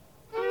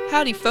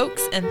Howdy,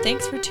 folks, and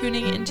thanks for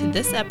tuning into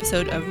this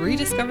episode of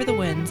Rediscover the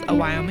Winds, a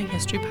Wyoming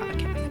history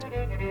podcast.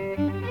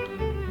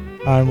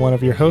 I'm one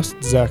of your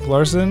hosts, Zach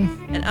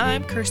Larson. And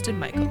I'm Kirsten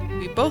Michael.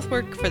 We both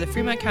work for the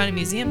Fremont County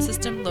Museum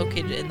System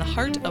located in the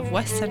heart of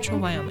west central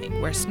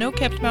Wyoming, where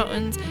snow-capped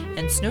mountains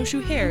and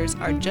snowshoe hares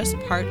are just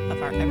part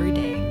of our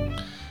everyday.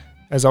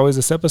 As always,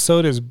 this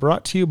episode is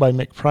brought to you by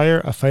Mick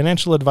Pryor, a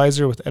financial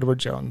advisor with Edward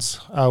Jones.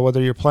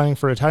 Whether you're planning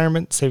for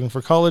retirement, saving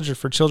for college, or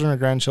for children or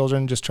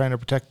grandchildren, just trying to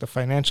protect the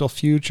financial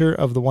future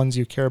of the ones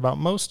you care about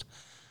most,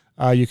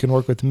 you can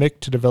work with Mick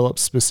to develop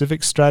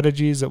specific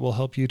strategies that will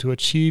help you to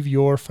achieve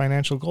your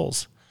financial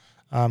goals.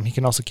 He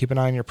can also keep an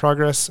eye on your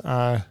progress.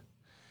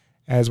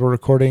 As we're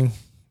recording,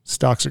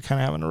 stocks are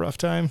kind of having a rough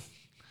time.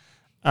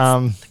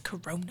 The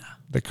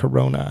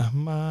corona.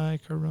 My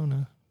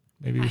corona.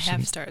 Maybe we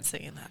have started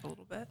singing that a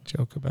little bit.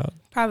 Joke about.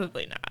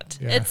 Probably not.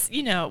 Yeah. It's,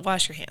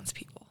 wash your hands,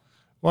 people.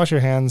 Wash your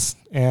hands,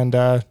 and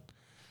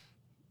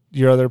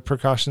your other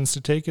precautions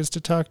to take is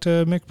to talk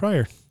to Mick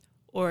Pryor.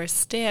 Or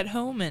stay at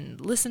home and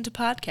listen to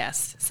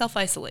podcasts.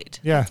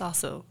 Self-isolate. Yeah. That's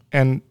also.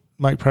 And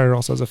Mike Pryor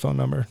also has a phone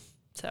number.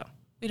 So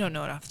we don't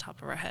know it off the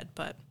top of our head,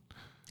 but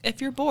if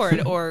you're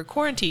bored or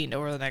quarantined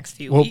over the next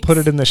few we'll weeks. We'll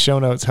put it in the show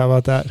notes. How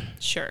about that?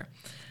 Sure.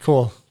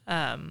 Cool.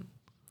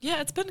 Yeah,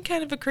 it's been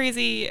kind of a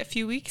crazy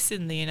few weeks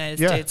in the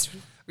United States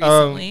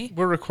recently.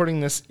 We're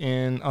recording this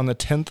on the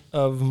 10th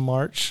of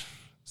March.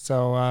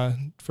 So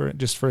for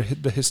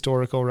the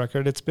historical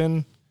record, it's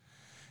been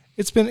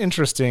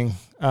interesting.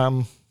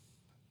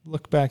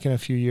 Look back in a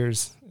few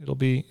years.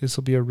 This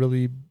will be a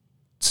really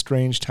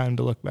strange time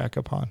to look back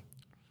upon.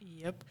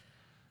 Yep.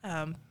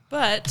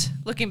 But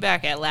looking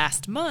back at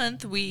last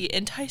month, we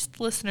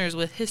enticed listeners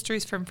with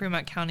histories from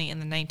Fremont County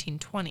in the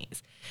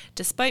 1920s.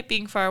 Despite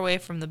being far away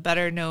from the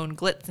better-known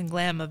glitz and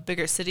glam of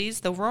bigger cities,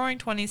 the Roaring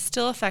Twenties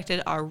still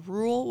affected our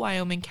rural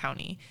Wyoming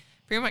county.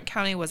 Fremont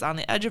County was on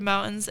the edge of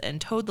mountains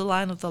and towed the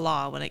line of the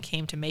law when it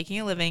came to making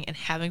a living and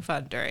having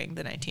fun during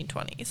the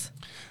 1920s.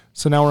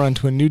 So now we're on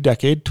to a new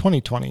decade,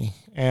 2020.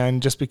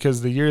 And just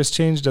because the year has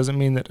changed doesn't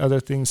mean that other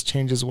things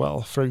change as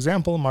well. For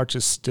example, March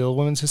is still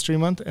Women's History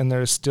Month, and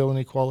there is still an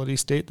equality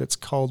state that's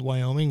called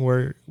Wyoming,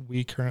 where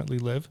we currently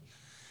live.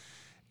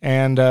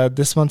 And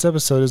this month's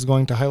episode is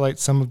going to highlight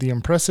some of the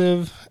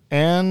impressive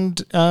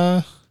and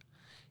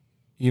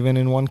even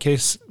in one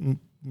case,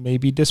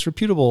 maybe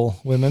disreputable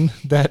women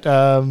that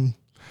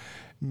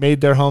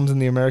made their homes in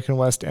the American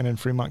West and in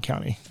Fremont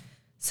County.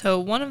 So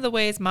one of the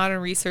ways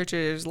modern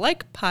researchers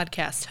like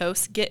podcast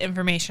hosts get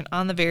information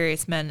on the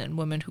various men and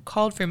women who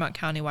called Fremont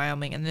County,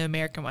 Wyoming, and the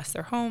American West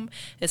their home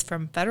is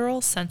from federal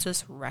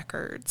census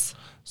records.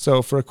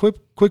 So for a quick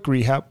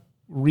recap,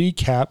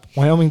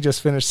 Wyoming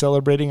just finished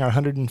celebrating our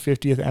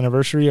 150th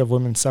anniversary of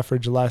women's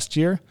suffrage last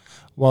year,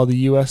 while the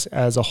U.S.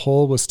 as a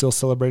whole was still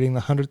celebrating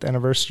the 100th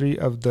anniversary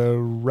of the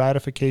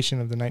ratification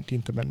of the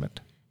 19th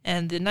Amendment.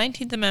 And the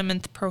 19th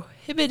Amendment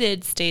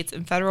prohibited states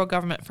and federal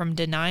government from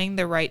denying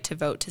the right to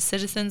vote to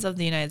citizens of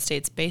the United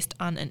States based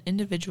on an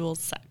individual's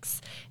sex,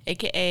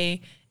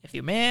 a.k.a. if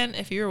you're a man,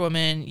 if you're a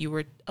woman, you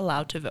were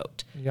allowed to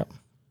vote. Yep.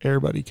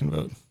 Everybody can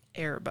vote.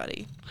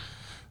 Everybody.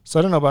 So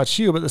I don't know about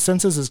you, but the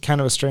census is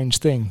kind of a strange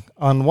thing.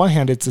 On one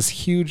hand, it's this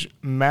huge,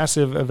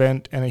 massive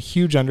event and a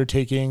huge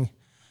undertaking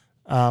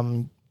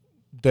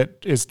that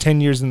is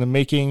 10 years in the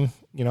making.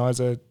 As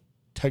a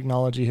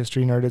technology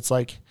history nerd, it's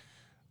like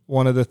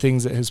one of the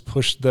things that has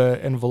pushed the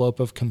envelope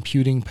of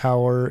computing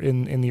power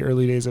in the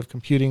early days of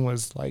computing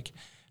was like,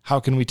 how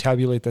can we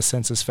tabulate the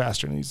census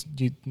faster? And these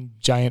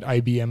giant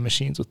IBM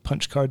machines with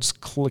punch cards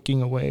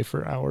clicking away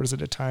for hours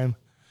at a time.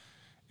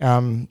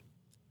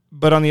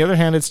 But on the other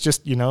hand, it's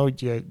just, you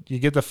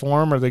get the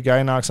form or the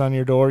guy knocks on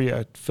your door,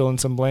 you fill in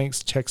some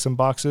blanks, check some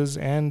boxes,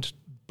 and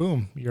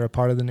boom, you're a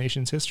part of the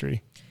nation's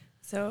history.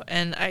 So,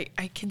 and I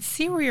can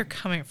see where you're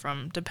coming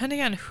from. Depending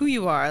on who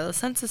you are, the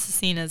census is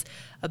seen as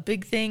a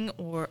big thing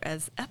or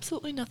as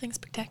absolutely nothing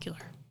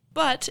spectacular.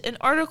 But an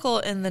article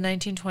in the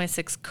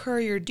 1926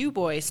 Courier-Du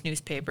Bois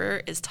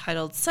newspaper is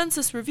titled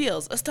 "Census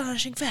Reveals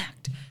Astonishing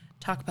Fact."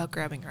 Talk about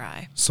grabbing your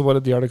eye. So what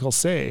did the article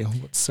say?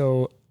 What's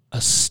so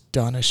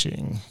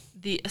astonishing?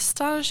 The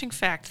astonishing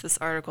fact this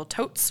article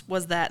totes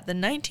was that the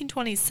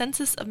 1920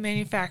 Census of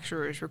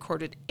Manufacturers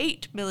recorded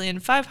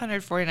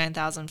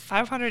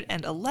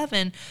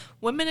 8,549,511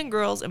 women and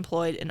girls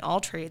employed in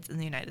all trades in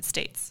the United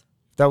States.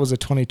 If that was a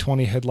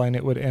 2020 headline,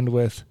 it would end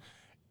with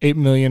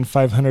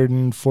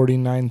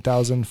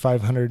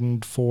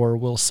 8,549,504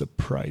 will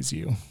surprise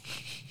you.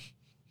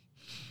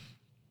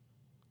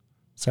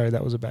 Sorry,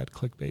 that was a bad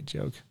clickbait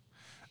joke.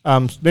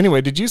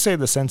 Anyway, did you say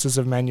the Census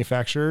of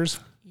Manufacturers?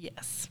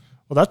 Yes.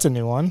 Well, that's a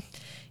new one.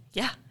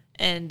 Yeah,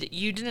 and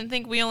you didn't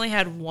think we only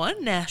had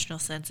one national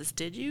census,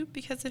 did you?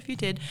 Because if you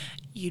did,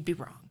 you'd be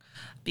wrong.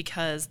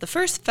 Because the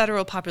first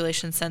federal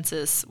population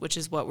census, which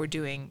is what we're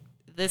doing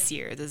this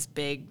year, this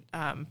big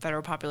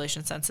federal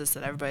population census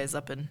that everybody's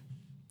up in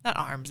not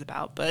arms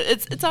about, but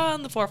it's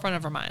on the forefront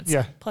of our minds.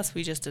 Yeah. Plus,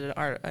 we just did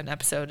an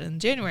episode in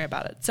January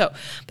about it. So,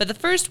 but the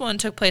first one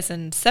took place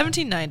in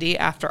 1790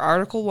 after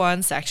Article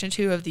 1, Section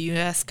 2 of the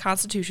U.S.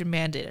 Constitution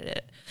mandated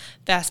it.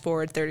 Fast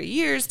forward 30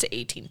 years to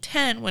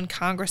 1810 when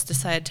Congress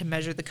decided to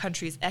measure the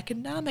country's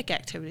economic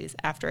activities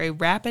after a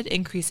rapid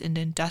increase in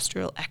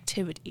industrial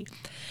activity.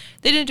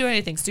 They didn't do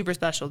anything super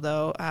special,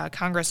 though.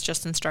 Congress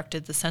just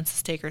instructed the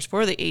census takers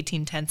for the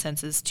 1810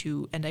 census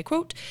to, and I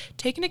quote,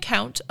 take an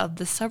account of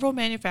the several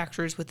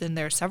manufacturers within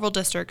their several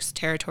districts,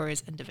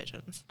 territories, and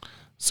divisions.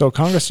 So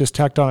Congress just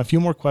tacked on a few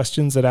more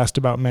questions that asked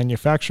about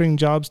manufacturing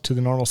jobs to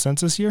the normal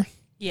census year?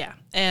 Yeah,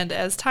 and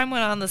as time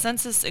went on, the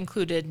census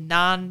included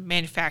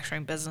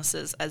non-manufacturing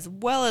businesses as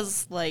well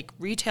as like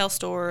retail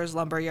stores,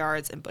 lumber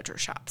yards, and butcher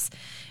shops.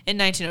 In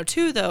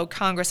 1902, though,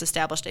 Congress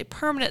established a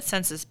permanent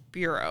census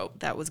bureau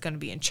that was going to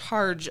be in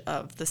charge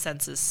of the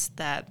census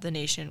that the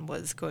nation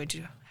was going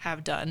to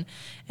have done.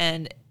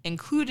 And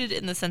included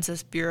in the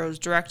Census Bureau's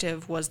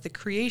directive was the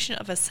creation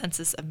of a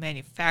census of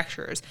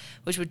manufacturers,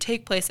 which would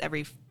take place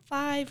every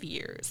 5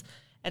 years.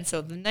 And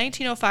so the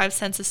 1905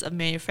 Census of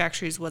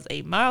Manufacturers was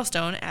a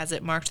milestone as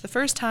it marked the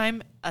first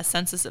time a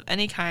census of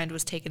any kind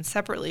was taken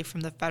separately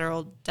from the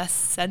federal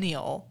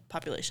decennial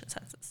population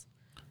census.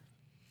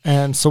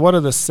 And so what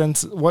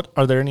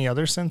are there any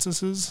other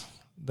censuses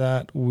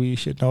that we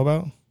should know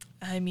about?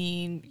 I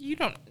mean, you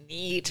don't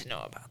need to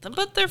know about them,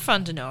 but they're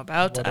fun to know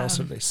about. What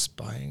else are they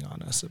spying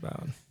on us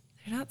about?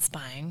 They're not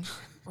spying,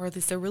 or at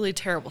least they're really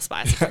terrible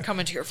spies if they're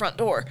coming to your front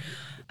door.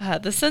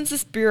 The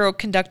Census Bureau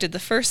conducted the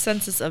first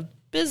census of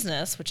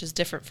business, which is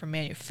different from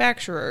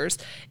manufacturers,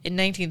 in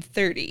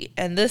 1930,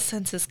 and this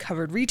census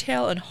covered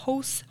retail and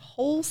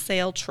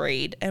wholesale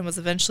trade and was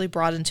eventually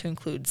broadened to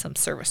include some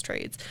service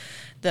trades.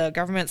 The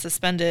government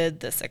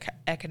suspended this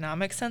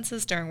economic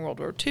census during World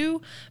War II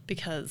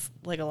because,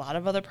 like a lot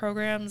of other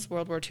programs,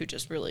 World War II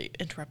just really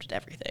interrupted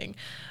everything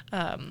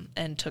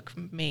and took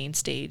main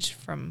stage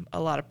from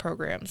a lot of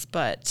programs.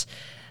 But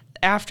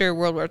after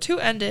World War II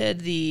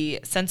ended, the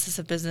Census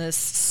of Business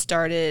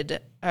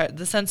started.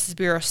 The Census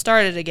Bureau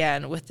started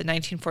again with the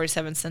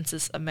 1947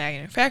 Census of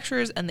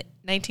Manufacturers and the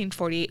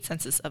 1948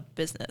 Census of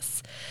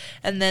Business.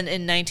 And then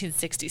in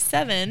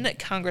 1967,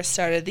 Congress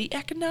started the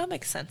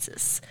Economic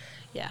Census.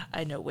 Yeah,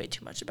 I know way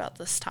too much about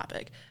this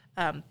topic.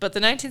 But the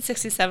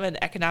 1967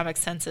 Economic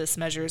Census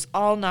measures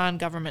all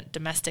non-government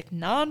domestic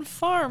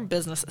non-farm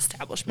business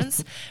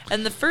establishments,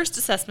 and the first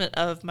assessment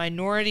of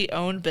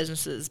minority-owned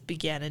businesses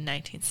began in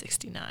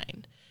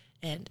 1969.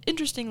 And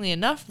interestingly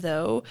enough,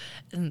 though,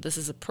 and this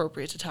is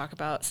appropriate to talk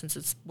about since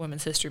it's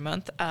Women's History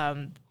Month,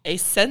 a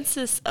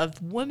census of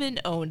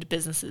women-owned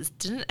businesses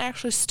didn't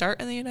actually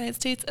start in the United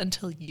States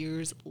until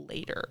years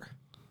later.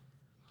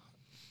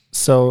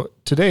 So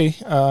today,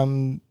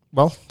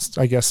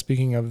 I guess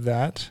speaking of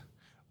that,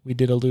 we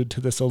did allude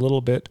to this a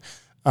little bit.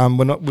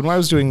 When I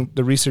was doing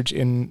the research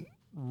in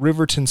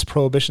Riverton's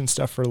Prohibition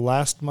stuff for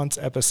last month's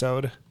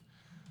episode,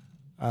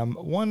 I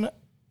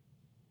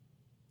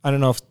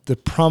don't know if the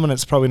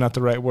prominent's probably not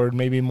the right word,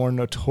 maybe more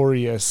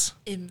notorious.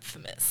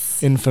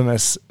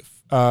 Infamous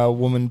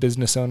woman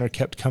business owner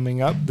kept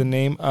coming up, the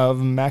name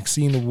of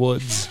Maxine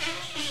Woods,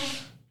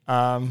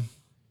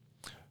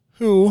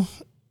 who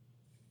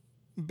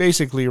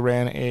basically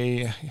ran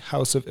a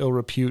house of ill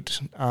repute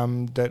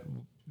that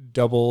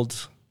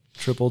doubled,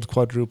 tripled,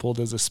 quadrupled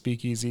as a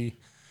speakeasy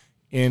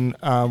in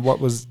what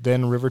was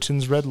then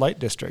Riverton's red light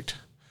district.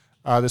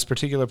 This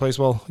particular place,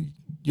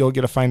 you'll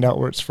get to find out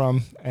where it's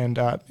from, and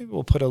maybe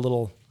we'll put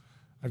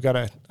I've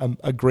got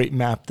a great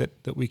map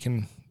that we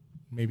can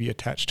maybe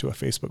attach to a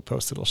Facebook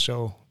post that'll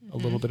show a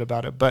little bit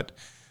about it. But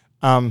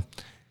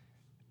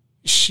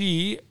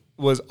she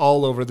was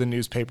all over the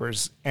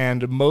newspapers,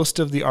 and most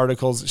of the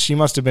articles, she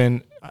must have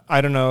been,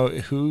 I don't know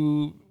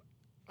who.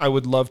 I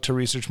would love to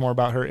research more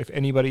about her. If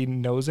anybody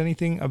knows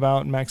anything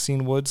about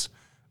Maxine Woods,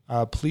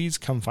 please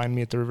come find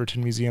me at the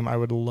Riverton Museum. I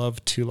would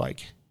love to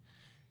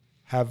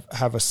have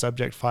a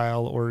subject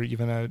file or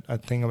even a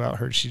thing about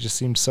her. She just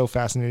seemed so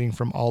fascinating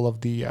from all of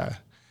the,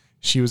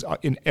 she was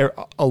in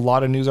a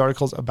lot of news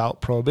articles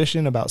about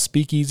prohibition, about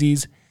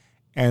speakeasies,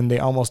 and they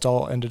almost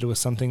all ended with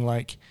something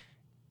like,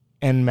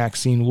 and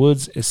Maxine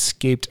Woods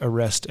escaped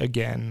arrest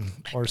again,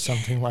 or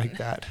something like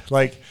that.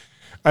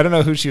 I don't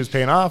know who she was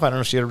paying off. I don't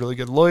know if she had really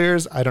good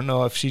lawyers. I don't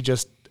know if she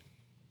just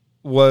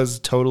was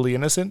totally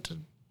innocent.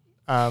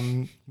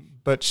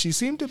 But she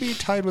seemed to be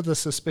tied with a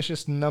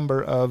suspicious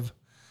number of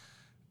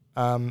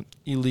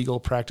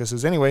illegal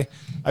practices. Anyway,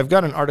 I've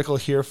got an article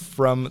here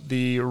from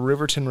the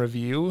Riverton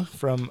Review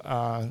from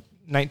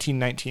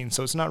 1919.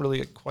 So it's not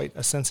really quite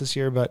a census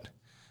year, but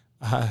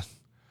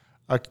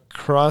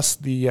across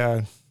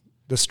the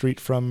street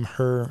from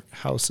her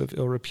house of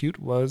ill repute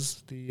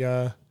was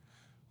the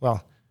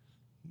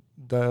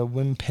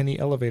Wimpenny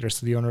elevator.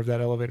 So the owner of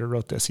that elevator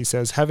wrote this. He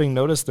says, having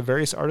noticed the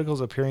various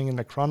articles appearing in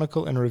the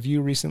Chronicle and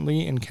Review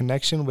recently in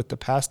connection with the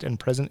past and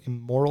present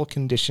immoral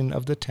condition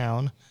of the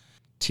town,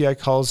 T.I.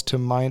 calls to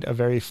mind a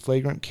very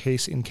flagrant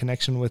case in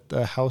connection with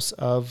the house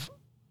of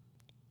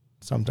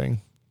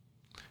something.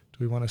 Do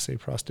we want to say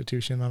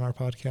prostitution on our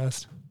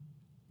podcast?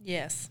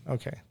 Yes.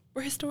 Okay.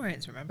 We're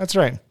historians, remember? That's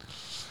right.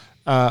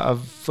 A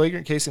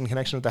flagrant case in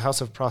connection with the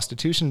House of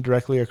Prostitution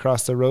directly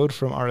across the road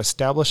from our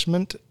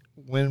establishment,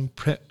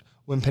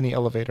 Wimpeni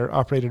Elevator,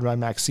 operated by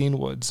Maxine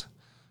Woods.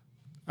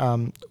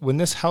 When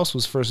this house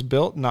was first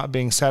built, not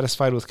being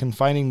satisfied with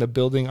confining the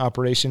building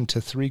operation to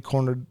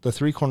the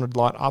three-cornered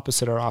lot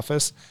opposite our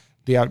office,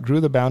 they outgrew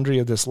the boundary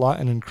of this lot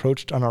and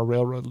encroached on our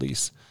railroad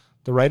lease.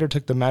 The writer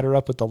took the matter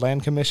up with the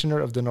land commissioner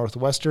of the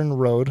Northwestern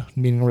Road,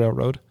 meaning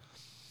railroad.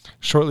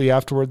 Shortly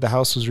afterward, the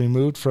house was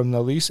removed from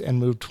the lease and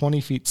moved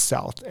 20 feet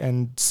south,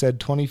 and said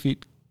 20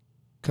 feet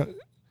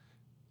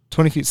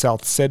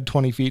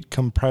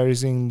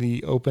comprising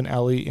the open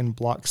alley in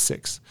Block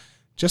 6.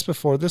 Just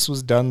before this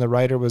was done, the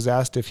writer was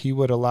asked if he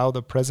would allow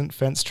the present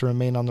fence to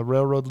remain on the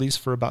railroad lease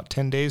for about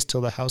 10 days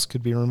till the house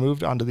could be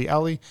removed onto the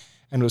alley,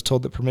 and was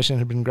told that permission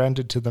had been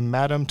granted to the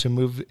madam to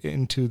move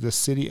into the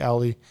city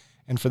alley,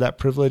 and for that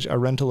privilege a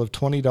rental of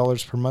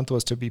 $20 per month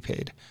was to be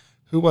paid.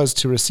 Who was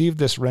to receive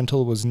this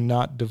rental was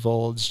not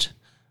divulged.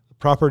 The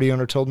property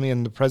owner told me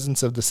in the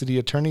presence of the city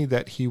attorney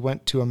that he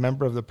went to a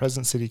member of the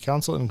present city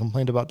council and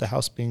complained about the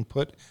house being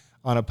put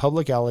on a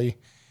public alley,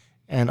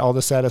 and all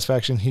the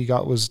satisfaction he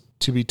got was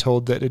to be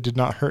told that it did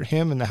not hurt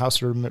him and the house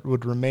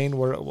would remain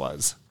where it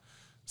was.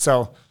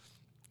 So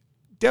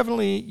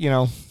definitely,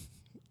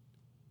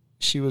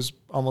 she was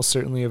almost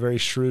certainly a very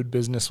shrewd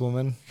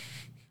businesswoman.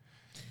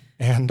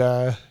 And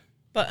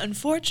but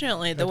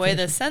unfortunately, the way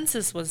the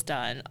census was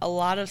done, a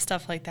lot of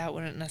stuff like that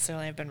wouldn't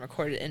necessarily have been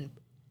recorded in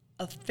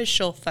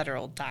official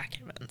federal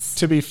documents.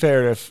 To be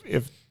fair,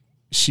 if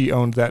she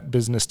owned that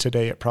business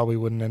today, it probably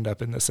wouldn't end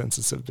up in the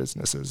census of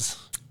businesses.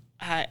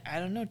 I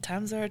don't know.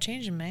 Times are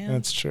changing, man.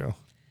 That's true.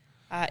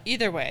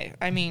 Either way,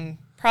 I mean,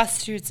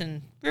 prostitutes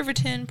in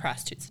Riverton,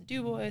 prostitutes in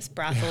DuBois,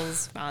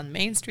 brothels on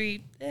Main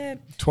Street.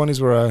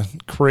 20s were a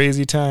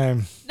crazy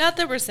time. Not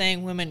that we're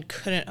saying women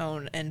couldn't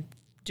own and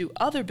do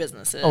other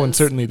businesses. Oh, and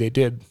certainly they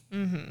did.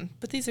 Mm-hmm.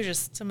 But these are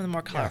just some of the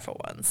more colorful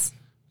ones.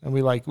 And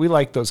we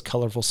like those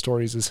colorful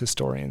stories as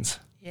historians.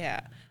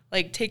 Yeah.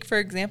 Like, take, for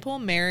example,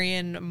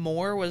 Marion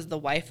Moore was the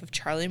wife of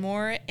Charlie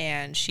Moore,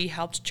 and she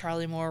helped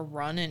Charlie Moore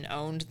run and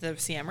owned the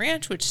CM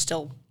Ranch, which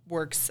still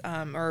works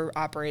or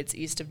operates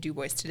east of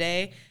DuBois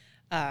today.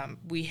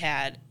 We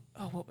had,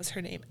 what was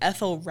her name?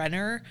 Ethel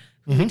Renner,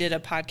 who we did a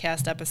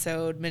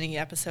podcast mini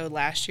episode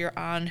last year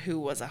on, who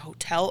was a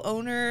hotel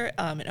owner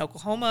in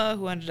Oklahoma,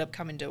 who ended up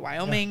coming to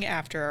Wyoming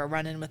after a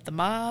run-in with the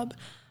mob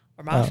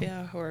or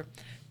mafia or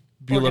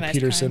Beulah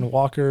Peterson crime.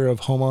 Walker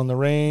of Home on the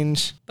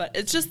Range. But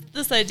it's just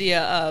this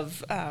idea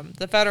of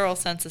the federal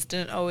census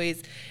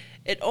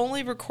it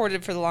only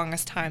recorded for the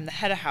longest time the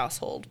head of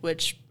household,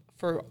 which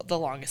for the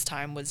longest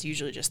time was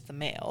usually just the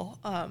male.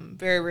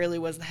 Very rarely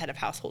was the head of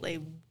household a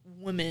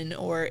woman,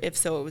 or if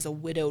so, it was a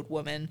widowed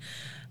woman.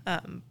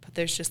 But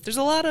there's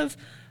a lot of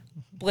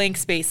blank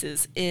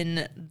spaces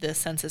in the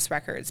census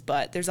records,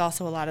 but there's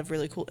also a lot of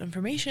really cool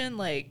information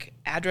like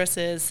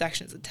addresses,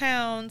 sections of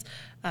towns,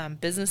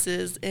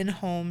 businesses in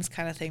homes,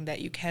 kind of thing that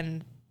you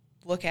can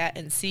look at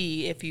and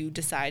see if you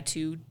decide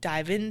to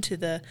dive into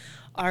the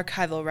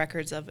archival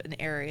records of an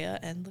area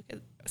and look at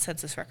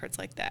census records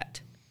like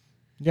that.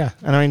 Yeah,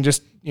 and I mean,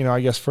 just,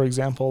 I guess, for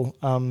example,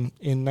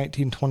 in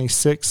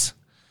 1926,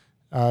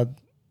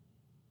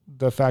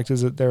 the fact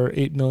is that there are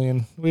 8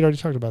 million. We'd already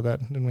talked about that,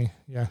 didn't we?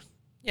 Yeah.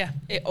 Yeah,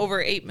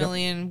 over 8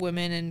 million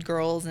women and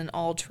girls in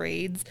all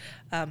trades.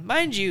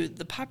 Mind you,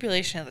 the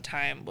population at the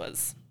time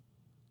was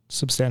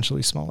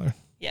substantially smaller.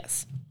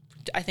 Yes.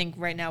 I think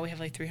right now we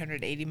have like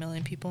 380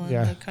 million people in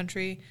the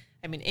country.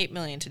 I mean, 8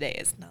 million today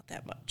is not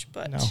that much,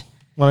 but... No.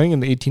 Well, I think in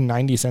the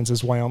 1890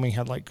 census, Wyoming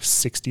had like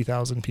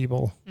 60,000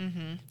 people.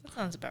 Mm-hmm. That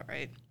sounds about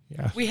right.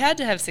 Yeah. We had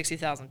to have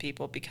 60,000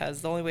 people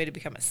because the only way to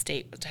become a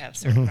state was to have a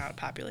certain amount of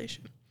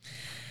population.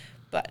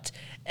 But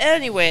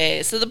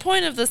anyway, so the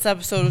point of this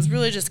episode was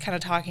really just kind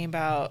of talking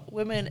about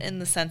women in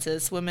the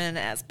census, women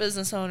as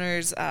business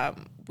owners.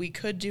 We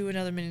could do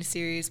another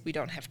mini-series. We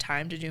don't have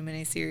time to do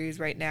mini-series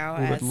right now.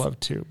 We would love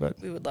to, but...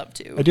 We would love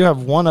to. I do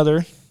have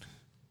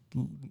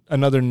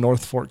another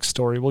North Fork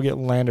story. We'll get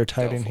Lander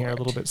tied in here a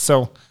little bit.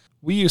 So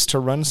we used to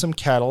run some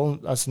cattle,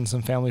 us and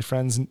some family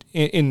friends,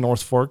 in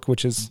North Fork,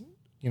 which is...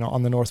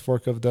 on the North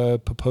Fork of the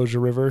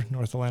Poposia River,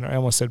 North Atlanta. I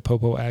almost said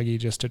Popo Aggie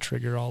just to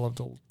trigger all of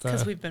the...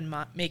 Because we've been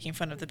making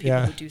fun of the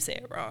people who do say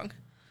it wrong.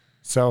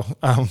 So,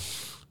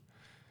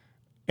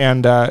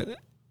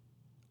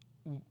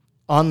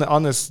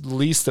 on this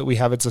lease that we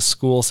have, it's a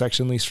school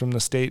section lease from the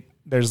state.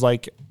 There's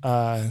like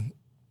a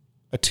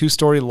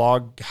 2-story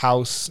log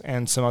house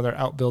and some other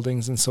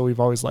outbuildings, and so we've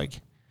always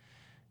like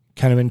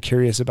kind of been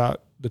curious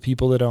about the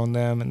people that own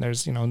them, and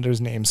there's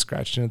names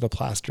scratched into the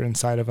plaster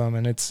inside of them,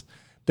 and it's...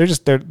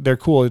 They're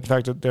cool. In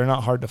fact, they're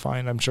not hard to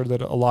find. I'm sure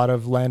that a lot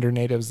of Lander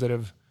natives that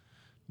have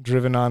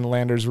driven on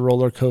Lander's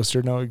roller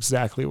coaster know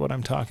exactly what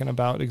I'm talking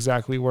about,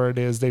 exactly where it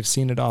is. They've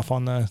seen it off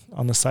on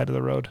the side of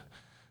the road.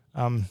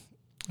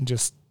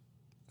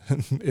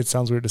 It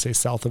sounds weird to say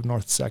south of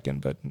North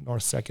 2nd, but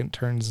North 2nd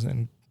turns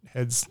and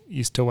heads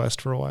east to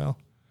west for a while.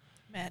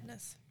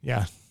 Madness.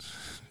 Yeah,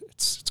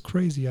 it's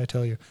crazy, I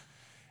tell you.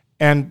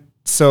 And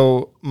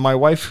So my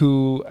wife,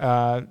 who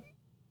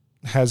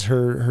has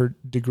her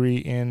degree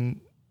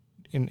in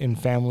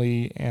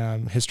family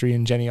history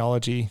and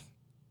genealogy,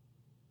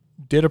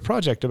 did a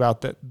project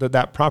about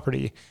that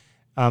property.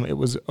 It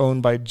was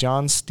owned by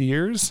John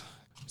Steers.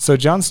 So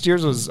John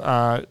Steers was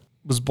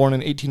born in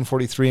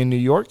 1843 in New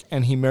York,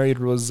 and he married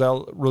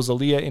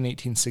Rosalia in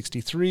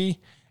 1863,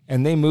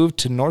 and they moved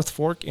to North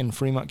Fork in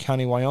Fremont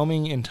County,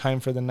 Wyoming, in time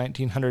for the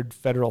 1900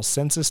 federal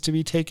census to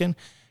be taken.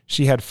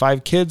 She had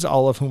 5 kids,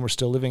 all of whom were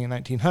still living in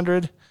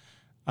 1900.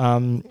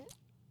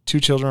 2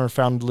 children were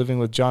found living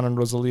with John and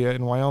Rosalia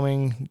in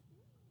Wyoming,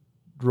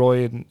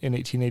 Roy in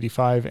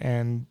 1885,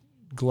 and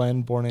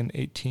Glenn, born in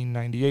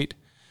 1898.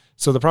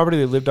 So the property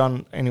they lived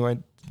on, anyway,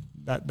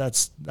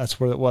 that's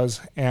where it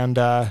was. And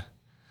they're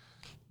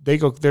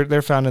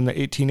found in the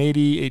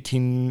 1880,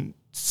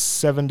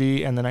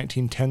 1870, and the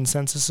 1910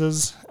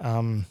 censuses.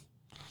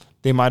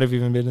 They might have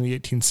even been in the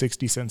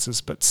 1860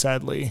 census, but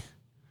sadly,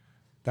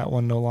 that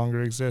one no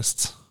longer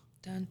exists.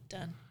 Dun,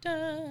 dun,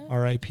 dun.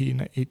 R.I.P.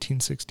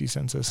 1860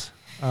 census.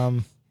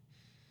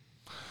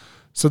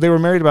 So they were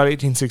married about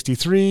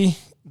 1863.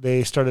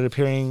 They started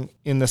appearing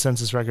in the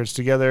census records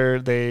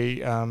together.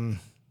 They,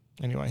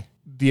 anyway,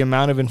 the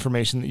amount of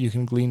information that you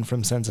can glean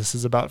from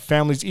censuses about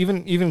families,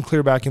 even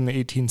clear back in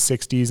the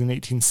 1860s and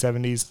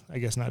 1870s, I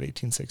guess not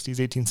 1860s,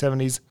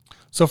 1870s.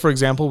 So, for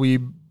example, we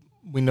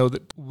know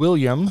that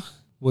William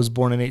was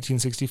born in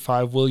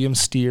 1865, William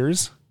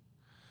Steers.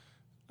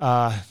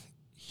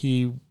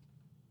 He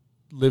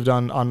lived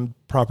on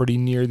property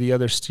near the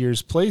other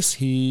Steers place.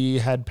 He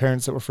had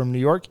parents that were from New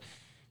York.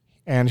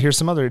 And here's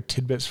some other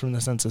tidbits from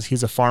the census.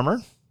 He's a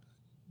farmer.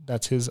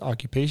 That's his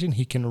occupation.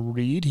 He can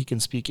read. He can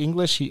speak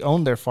English. He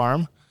owned their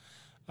farm.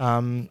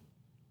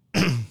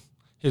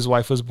 His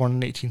wife was born in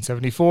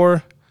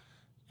 1874.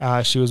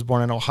 She was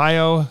born in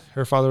Ohio.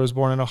 Her father was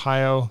born in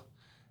Ohio.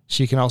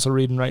 She can also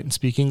read and write and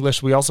speak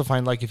English. We also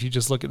find, like, if you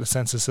just look at the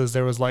censuses,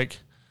 there was like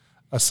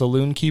a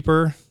saloon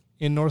keeper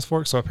in North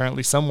Fork. So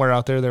apparently somewhere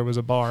out there was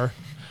a bar,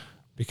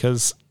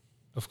 because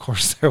of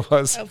course there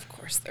was. Of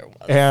course there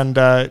was. And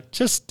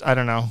just, I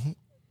don't know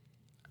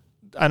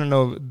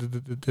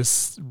that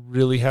this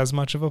really has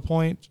much of a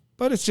point,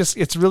 but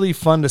it's really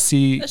fun to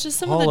see. It's just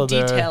some of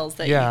the details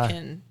that you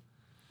can.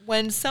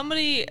 When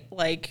somebody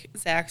like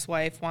Zach's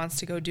wife wants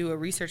to go do a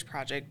research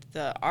project,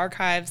 the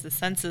archives, the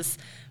census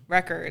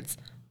records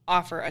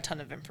offer a ton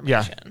of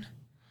information.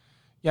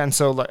 Yeah, and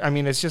so, I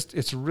mean,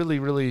 it's really,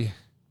 really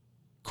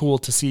cool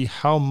to see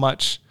how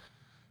much,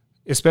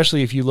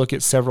 especially if you look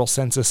at several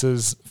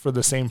censuses for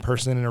the same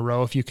person in a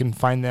row, if you can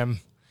find them,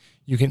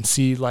 you can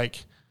see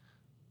like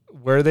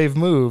where they've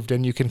moved,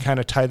 and you can kind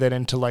of tie that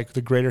into like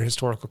the greater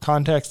historical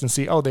context and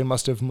see, oh, they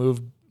must have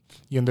moved.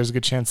 There's a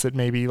good chance that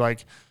maybe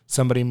like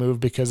somebody moved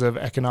because of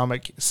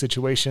economic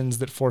situations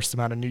that forced them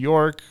out of New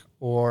York,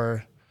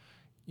 or,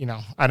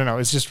 I don't know.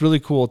 It's just really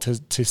cool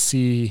to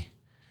see,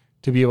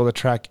 to be able to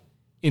track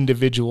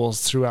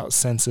individuals throughout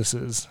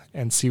censuses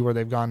and see where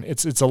they've gone.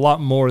 It's a lot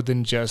more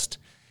than just,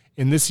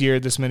 in this year,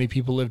 this many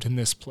people lived in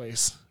this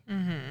place.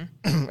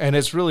 Mm-hmm. And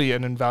it's really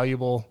an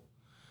invaluable,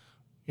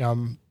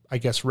 I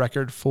guess,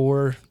 record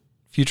for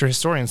future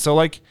historians. So,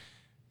 like,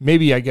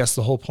 maybe, I guess,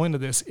 the whole point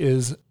of this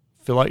is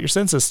fill out your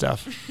census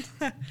stuff.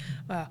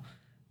 Wow.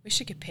 We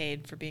should get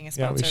paid for being a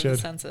sponsor of the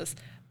census.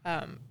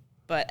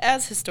 But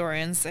as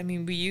historians, I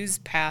mean, we use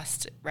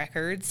past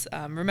records.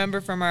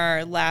 Remember from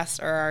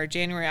our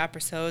January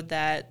episode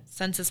that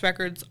census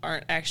records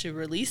aren't actually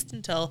released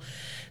until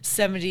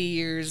 70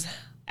 years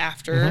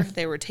after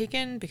they were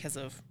taken because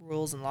of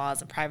rules and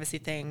laws and privacy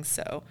things.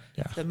 So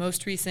the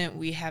most recent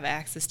we have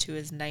access to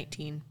is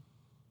 70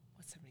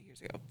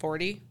 years ago?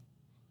 40?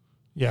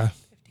 Yeah.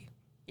 50.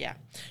 Yeah,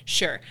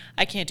 sure.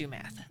 I can't do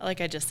math.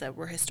 Like I just said,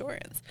 we're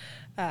historians.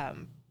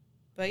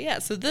 But yeah,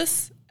 so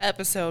this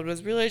episode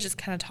was really just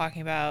kind of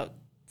talking about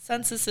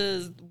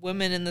censuses,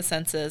 women in the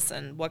census,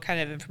 and what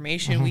kind of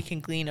information we can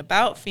glean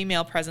about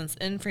female presence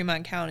in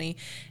Fremont County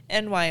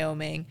and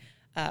Wyoming.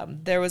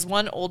 There was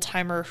one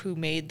old-timer who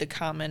made the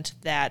comment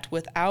that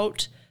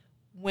without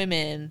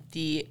women,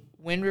 the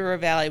Wind River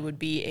Valley would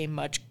be a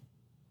much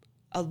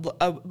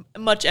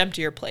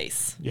emptier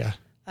place. Yeah.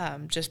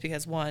 Just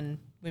because, one,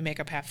 we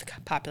make up half the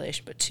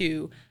population, but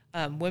two,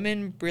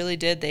 women really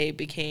did. They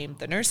became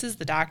the nurses,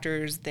 the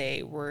doctors.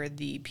 They were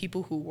the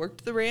people who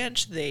worked the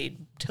ranch. They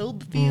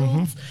tilled the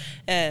fields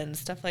and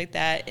stuff like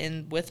that,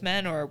 with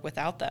men or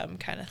without them,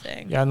 kind of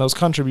thing. Yeah, and those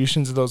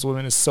contributions of those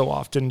women is so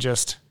often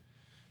just,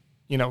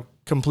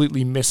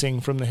 completely missing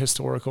from the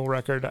historical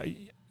record.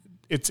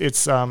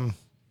 It's well,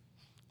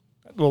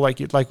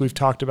 like we've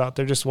talked about,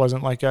 there just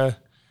wasn't like an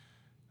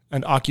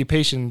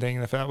occupation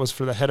thing. If that was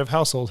for the head of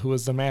household, who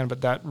was the man,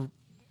 but that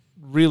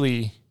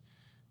really,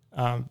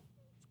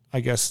 I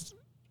guess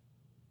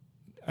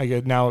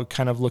now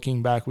kind of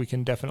looking back, we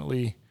can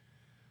definitely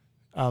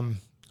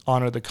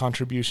honor the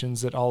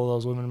contributions that all of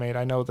those women made.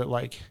 I know that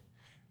like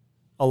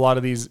a lot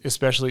of these,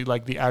 especially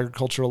like the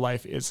agricultural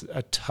life, is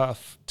a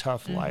tough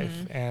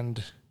life,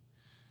 and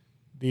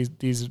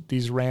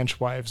these ranch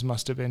wives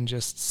must have been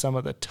just some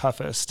of the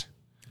toughest.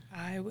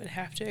 I would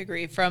have to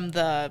agree. From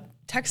the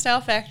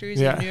textile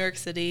factories in New York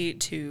City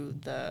to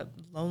the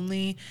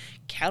lonely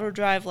cattle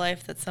drive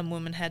life that some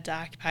women had to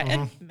occupy,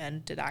 and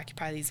men did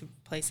occupy these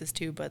places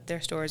too, but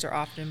their stories are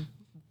often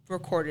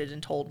recorded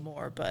and told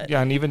more. But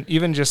yeah, and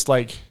even just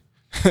like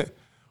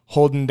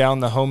holding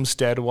down the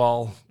homestead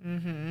while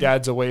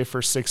dad's away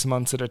for 6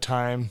 months at a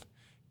time,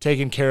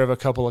 taking care of a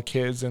couple of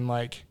kids, and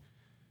like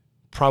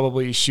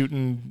probably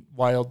shooting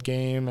wild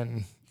game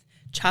and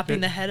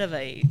chopping the head of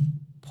a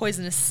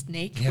poisonous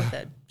snake with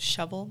a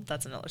shovel.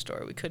 That's another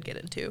story we could get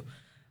into,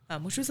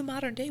 which was a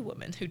modern day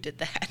woman who did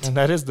that. And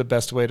that is the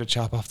best way to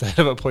chop off the head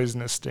of a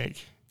poisonous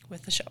snake.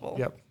 With a shovel.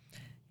 Yep.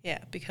 Yeah,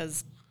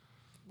 because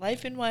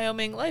life in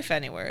Wyoming, life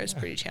anywhere is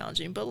pretty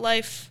challenging, but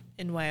life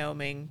in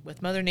Wyoming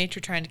with Mother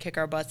Nature trying to kick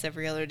our butts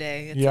every other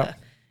day, it's a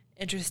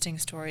interesting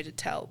story to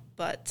tell.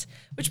 But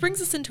which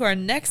brings us into our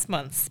next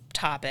month's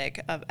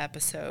topic of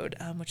episode,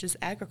 which is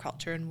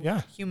agriculture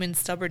and human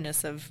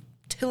stubbornness of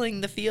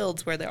tilling the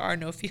fields where there are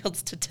no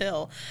fields to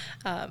till.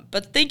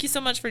 But thank you so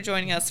much for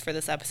joining us for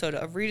this episode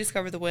of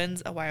Rediscover the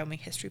Winds, a Wyoming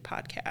history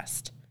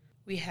podcast.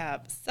 We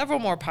have several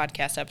more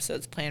podcast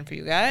episodes planned for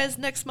you guys.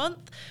 Next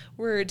month,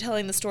 we're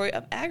telling the story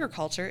of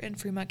agriculture in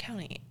Fremont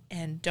County.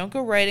 And don't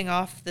go writing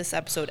off this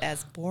episode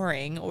as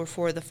boring or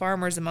for the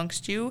farmers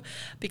amongst you,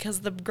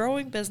 because the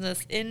growing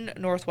business in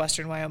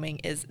northwestern Wyoming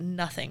is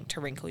nothing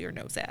to wrinkle your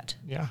nose at.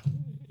 Yeah.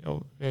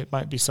 It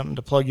might be something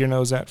to plug your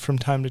nose at from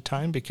time to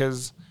time,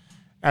 because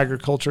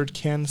agriculture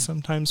can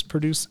sometimes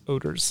produce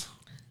odors.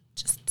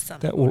 Just some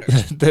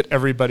odors. That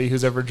everybody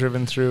who's ever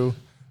driven through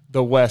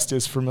the West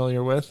is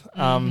familiar with.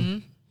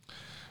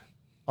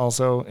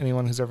 Also,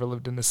 anyone who's ever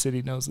lived in the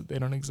city knows that they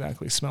don't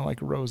exactly smell like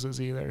roses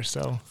either.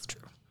 So that's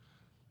true.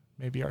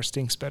 Maybe our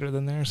stink's better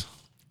than theirs.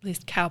 At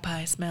least cow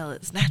pie smell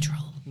is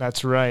natural.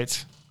 That's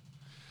right.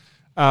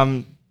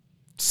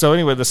 So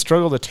anyway, the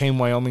struggle to tame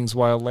Wyoming's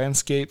wild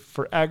landscape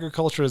for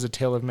agriculture is a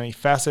tale of many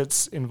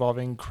facets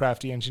involving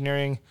crafty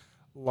engineering,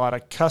 a lot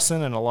of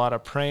cussing and a lot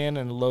of praying,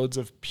 and loads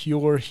of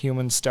pure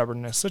human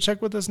stubbornness. So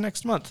check with us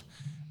next month.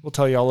 We'll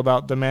tell you all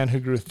about the man who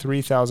grew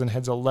 3,000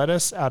 heads of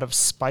lettuce out of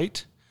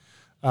spite,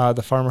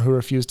 the farmer who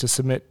refused to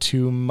submit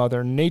to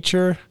Mother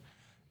Nature,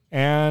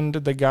 and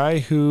the guy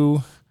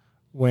who,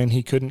 when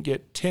he couldn't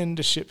get tin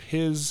to ship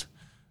his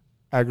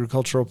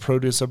agricultural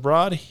produce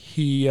abroad,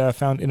 he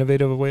found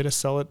innovative way to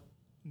sell it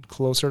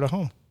closer to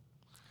home.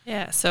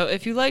 Yeah, so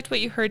if you liked what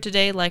you heard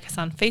today, like us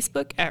on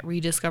Facebook at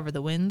Rediscover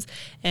the Winds,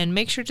 and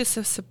make sure to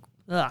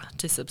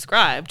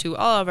subscribe to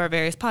all of our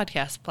various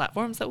podcast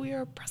platforms that we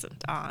are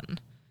present on.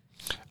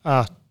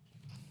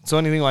 So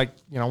anything like,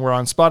 we're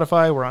on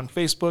Spotify, we're on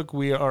Facebook,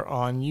 we are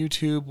on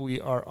YouTube, we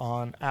are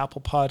on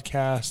Apple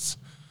Podcasts,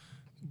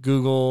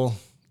 Google,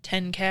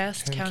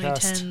 Tencast, County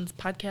 10's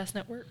podcast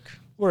network.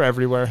 We're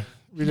everywhere.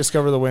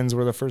 Rediscover the Winds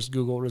were the first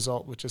Google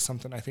result, which is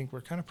something I think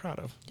we're kind of proud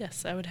of.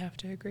 Yes, I would have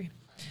to agree.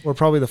 We're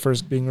probably the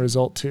first Bing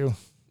result too.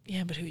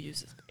 Yeah, but who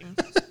uses Bing?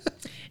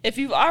 If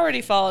you've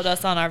already followed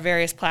us on our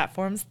various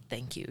platforms,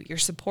 thank you. Your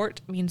support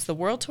means the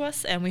world to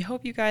us, and we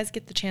hope you guys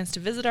get the chance to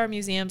visit our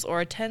museums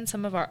or attend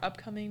some of our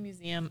upcoming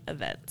museum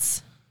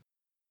events.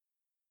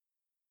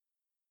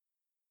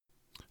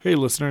 Hey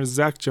listeners,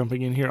 Zach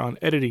jumping in here on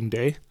editing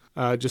day,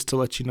 just to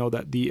let you know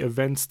that the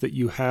events that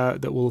you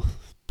have that will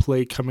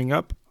play coming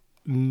up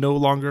no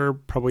longer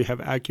probably have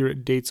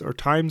accurate dates or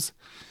times.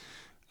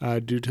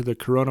 Due to the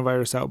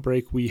coronavirus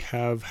outbreak, we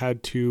have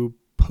had to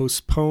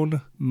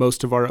postpone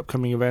most of our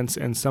upcoming events,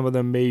 and some of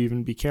them may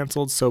even be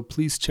canceled. So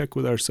please check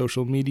with our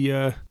social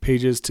media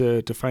pages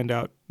to find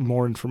out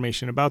more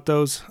information about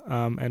those.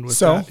 And with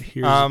that,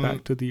 here's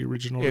back to the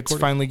original It's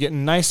recording. finally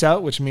getting nice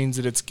out, which means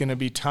that it's going to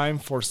be time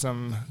for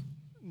some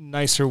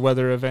nicer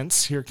weather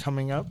events here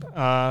coming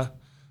up.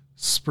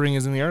 Spring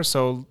is in the air,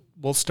 so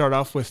we'll start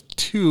off with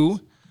 2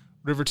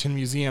 Riverton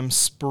Museum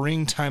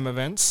springtime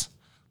events.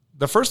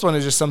 The first one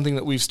is just something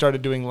that we've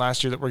started doing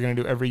last year that we're going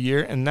to do every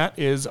year, and that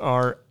is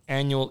our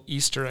annual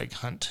Easter egg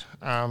hunt.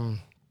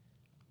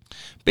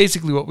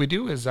 Basically what we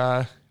do is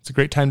it's a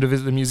great time to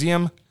visit the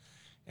museum,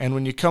 and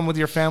when you come with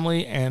your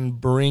family and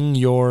bring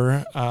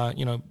your,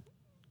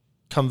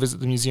 come visit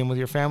the museum with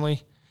your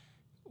family,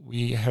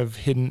 we have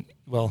hidden,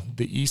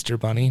 the Easter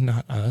Bunny,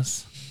 not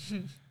us,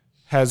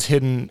 has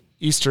hidden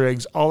Easter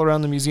eggs all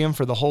around the museum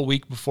for the whole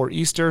week before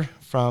Easter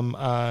from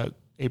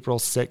April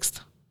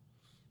 6th.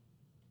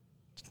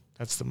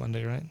 That's the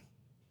Monday, right?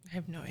 I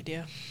have no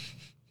idea.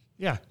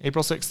 Yeah,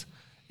 April 6th.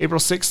 April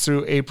 6th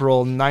through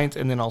April 9th,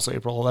 and then also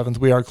April 11th.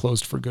 We are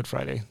closed for Good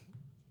Friday.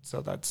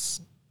 So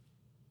that's...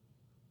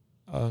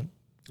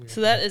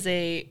 So that is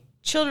a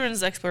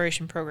children's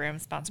exploration program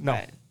sponsored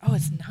by... Oh,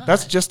 it's not.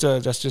 That's just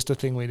a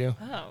thing we do.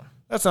 Oh.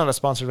 That's not a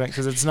sponsored event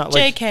because it's not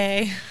like...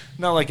 JK.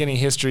 Not like any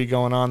history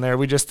going on there.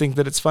 We just think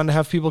that it's fun to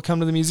have people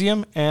come to the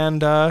museum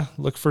and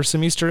look for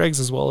some Easter eggs,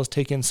 as well as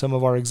take in some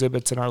of our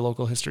exhibits in our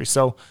local history.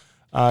 So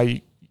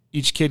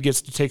each kid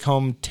gets to take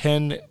home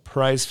 10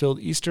 prize-filled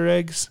Easter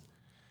eggs,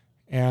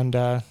 and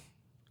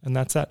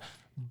that's that.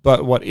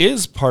 But what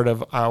is part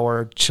of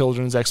our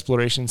children's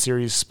exploration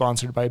series,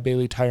 sponsored by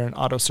Bailey Tire and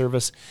Auto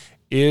Service,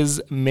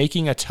 is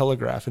making a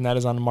telegraph, and that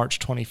is on March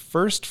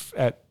 21st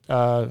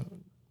at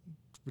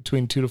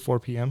between 2 to 4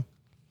 p.m.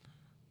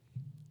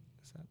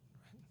 Is that right?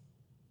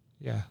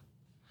 Yeah.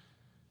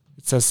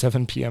 It says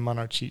 7 p.m. on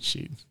our cheat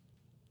sheet.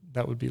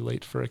 That would be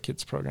late for a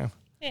kids program.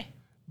 Yeah.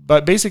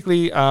 But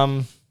basically,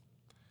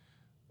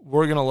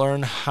 we're going to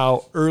learn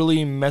how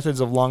early methods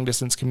of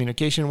long-distance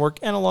communication work,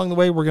 and along the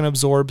way, we're going to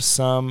absorb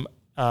some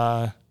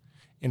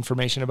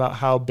information about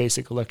how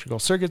basic electrical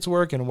circuits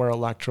work and where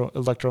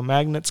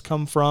electromagnets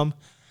come from.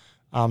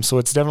 So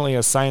it's definitely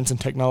a science and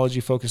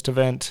technology-focused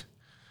event,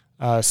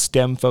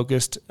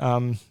 STEM-focused,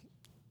 and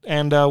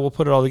we'll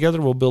put it all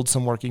together. We'll build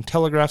some working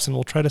telegraphs, and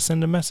we'll try to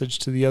send a message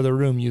to the other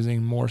room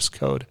using Morse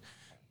code.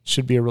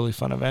 Should be a really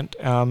fun event,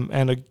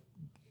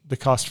 the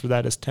cost for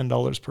that is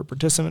 $10 per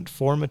participant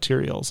for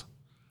materials.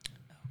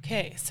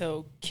 Okay,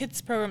 so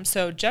kids program.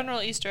 So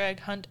general Easter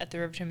egg hunt at the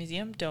Riverton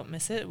Museum. Don't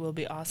miss it. It will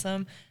be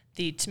awesome.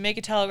 The To Make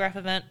a Telegraph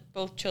event,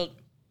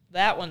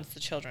 that one's the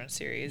children's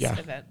series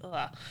event.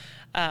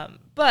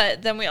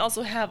 But then we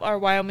also have our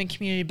Wyoming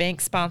Community Bank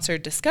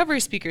sponsored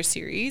Discovery Speaker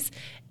Series.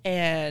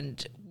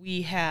 And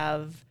we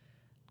have,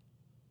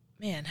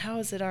 man, how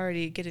is it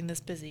already getting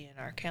this busy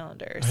in our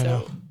calendar?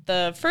 So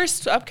the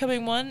first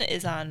upcoming one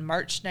is on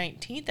March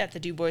 19th at the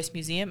Du Bois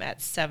Museum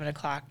at 7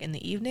 o'clock in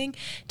the evening,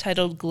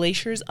 titled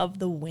Glaciers of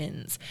the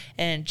Winds.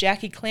 And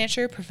Jackie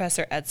Clancher,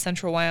 professor at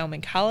Central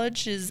Wyoming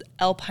College's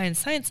Alpine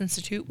Science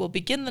Institute, will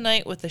begin the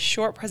night with a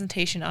short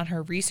presentation on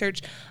her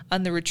research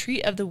on the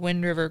retreat of the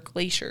Wind River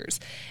glaciers.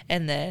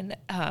 And then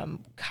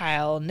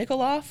Kyle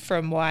Nikoloff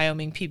from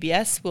Wyoming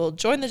PBS will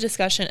join the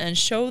discussion and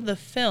show the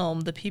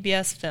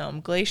PBS film,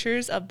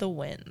 Glaciers of the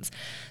Winds.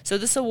 So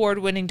this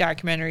award-winning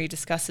documentary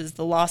discusses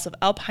the loss of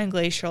alpine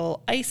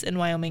glacial ice in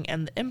Wyoming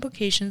and the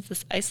implications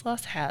this ice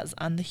loss has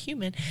on the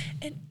human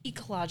and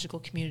ecological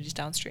communities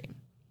downstream.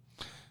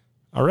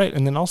 All right,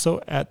 and then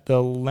also at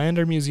the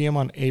Lander Museum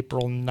on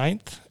April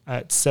 9th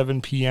at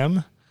 7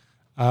 p.m.,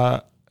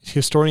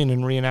 historian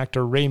and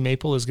reenactor Ray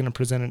Maple is going to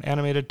present an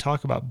animated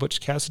talk about Butch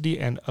Cassidy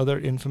and other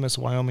infamous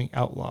Wyoming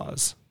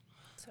outlaws.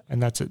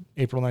 And that's at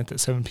April 9th at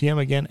 7 p.m.,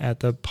 again at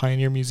the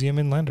Pioneer Museum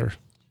in Lander.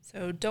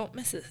 So don't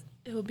miss it.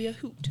 It will be a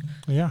hoot.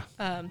 Yeah.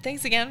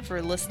 Thanks again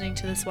for listening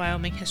to this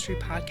Wyoming History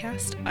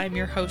Podcast. I'm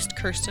your host,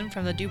 Kirsten,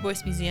 from the Du Bois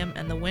Museum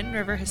and the Wind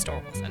River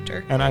Historical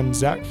Center. And I'm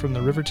Zach from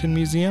the Riverton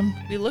Museum.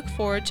 We look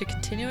forward to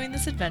continuing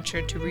this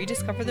adventure to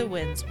rediscover the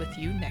winds with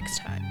you next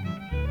time.